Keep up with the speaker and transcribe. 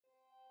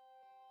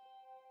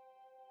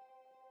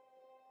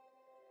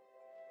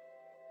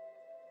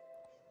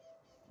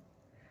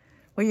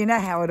Well, you know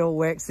how it all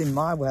works in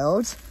my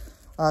world.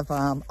 I've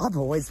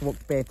always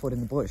walked barefoot in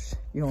the bush.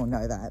 You all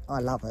know that. I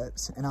love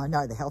it, and I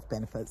know the health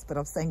benefits, but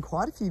I've seen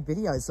quite a few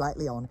videos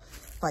lately on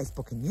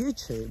Facebook and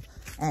YouTube,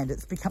 and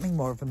it's becoming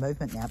more of a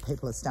movement now.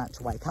 People are starting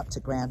to wake up to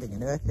grounding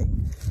and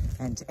earthing.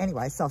 And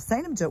anyway, so I've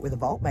seen them do it with a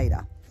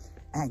voltmeter,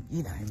 and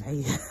you know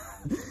me,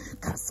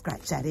 gotta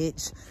scratch that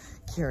itch,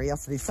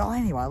 curiosity. So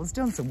anyway, I was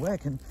doing some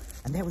work, and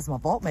there was my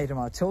voltmeter in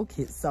my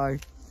toolkit. So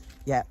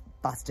yeah,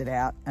 bust it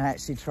out and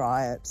actually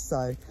try it.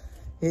 So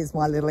here's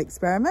my little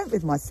experiment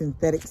with my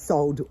synthetic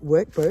soled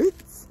work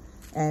boots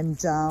and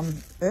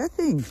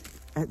earthing.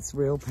 It's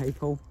real,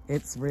 people.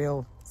 It's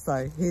real.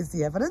 So here's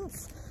the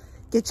evidence.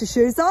 Get your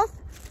shoes off,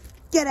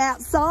 get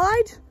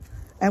outside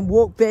and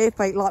walk bare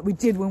feet like we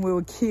did when we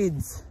were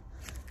kids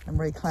and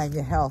reclaim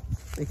your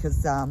health,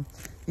 because the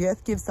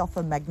earth gives off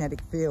a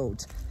magnetic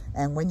field,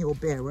 and when you're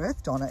bare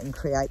earthed on it and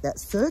create that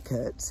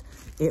circuit,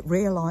 it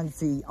realigns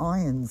the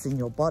ions in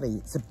your body.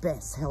 It's the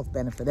best health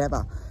benefit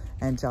ever.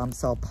 And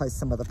so I'll post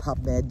some of the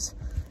PubMed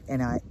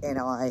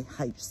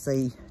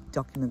NIHC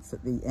documents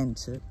at the end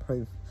to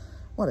prove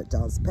what it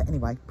does. But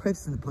anyway,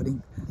 proof's in the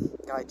pudding.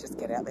 Go, just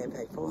get out there,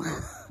 people.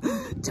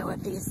 Do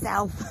it for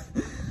yourself.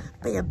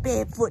 Be a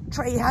barefoot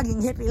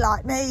tree-hugging hippie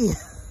like me.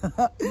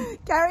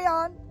 Carry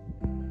on.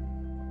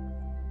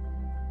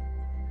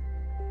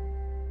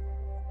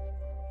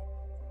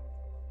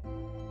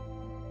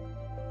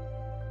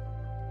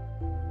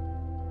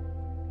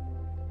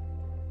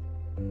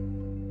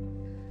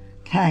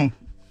 Okay,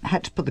 I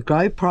had to put the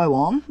GoPro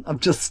on. I've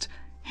just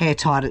hair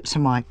tied it to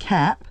my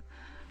cap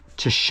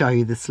to show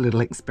you this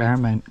little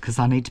experiment, because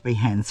I need to be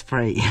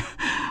hands-free.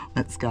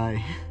 Let's go.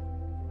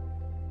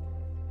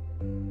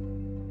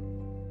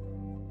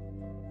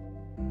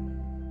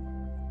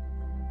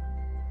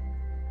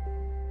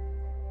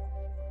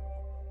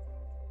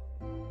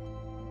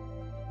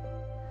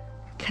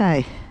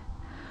 Okay,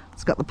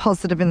 it's got the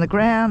positive in the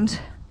ground.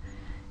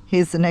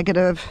 Here's the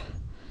negative.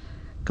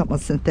 Got my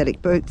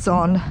synthetic boots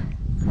on.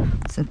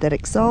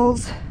 Synthetic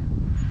soles.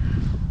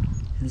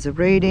 There's a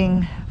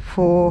reading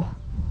 4,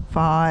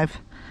 5.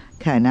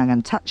 Okay, now I'm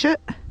going to touch it,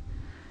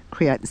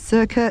 create the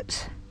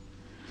circuit.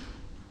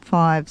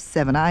 5,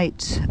 7, 8.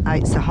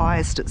 8's the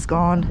highest it's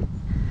gone.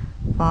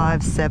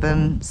 5,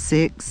 7,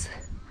 6,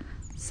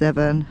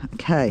 7.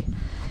 Okay,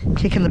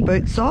 kicking the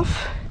boots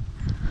off,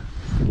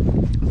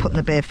 putting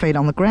the bare feet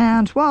on the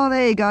ground. Well,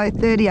 there you go.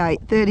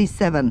 38,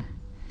 37,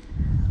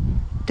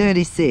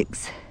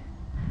 36.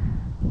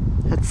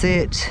 That's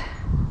it.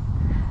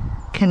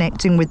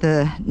 Connecting with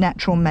the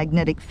natural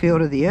magnetic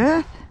field of the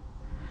earth.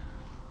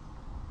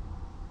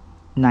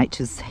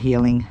 Nature's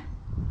healing.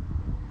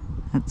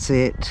 That's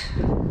it.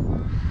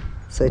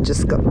 So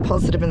just got the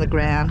positive in the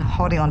ground,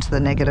 holding onto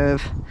the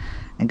negative,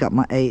 and got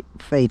my 8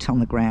 feet on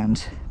the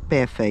ground,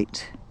 bare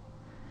feet.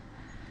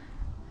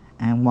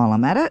 And while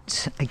I'm at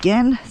it,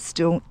 again,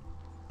 still,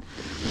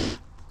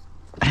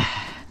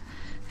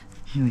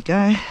 here we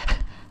go.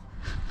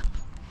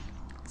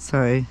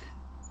 So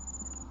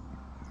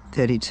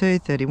 32,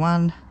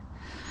 31.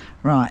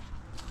 Right,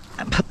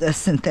 I put the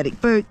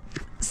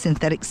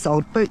synthetic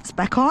soled boots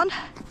back on.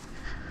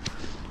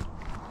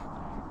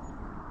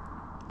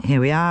 Here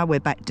we are, we're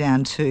back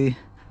down to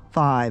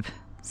 5,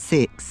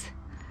 6,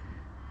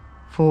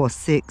 4,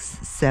 6,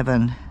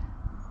 7.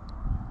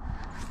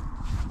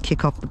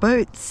 Kick off the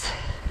boots.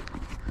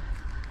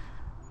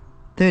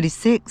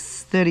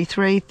 36,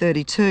 33,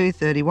 32,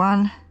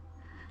 31,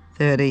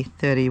 30,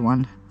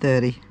 31,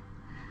 30.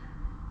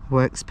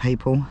 Works,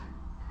 people.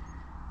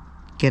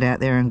 Get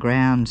out there and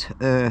ground,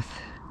 earth.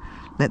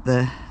 Let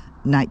the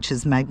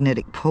nature's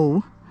magnetic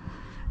pull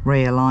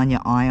realign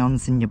your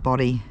ions in your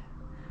body.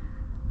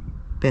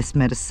 Best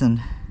medicine.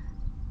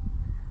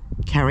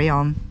 Carry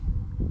on.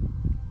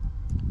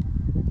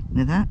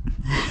 Look at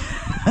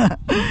that.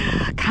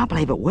 Can't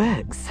believe it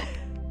works.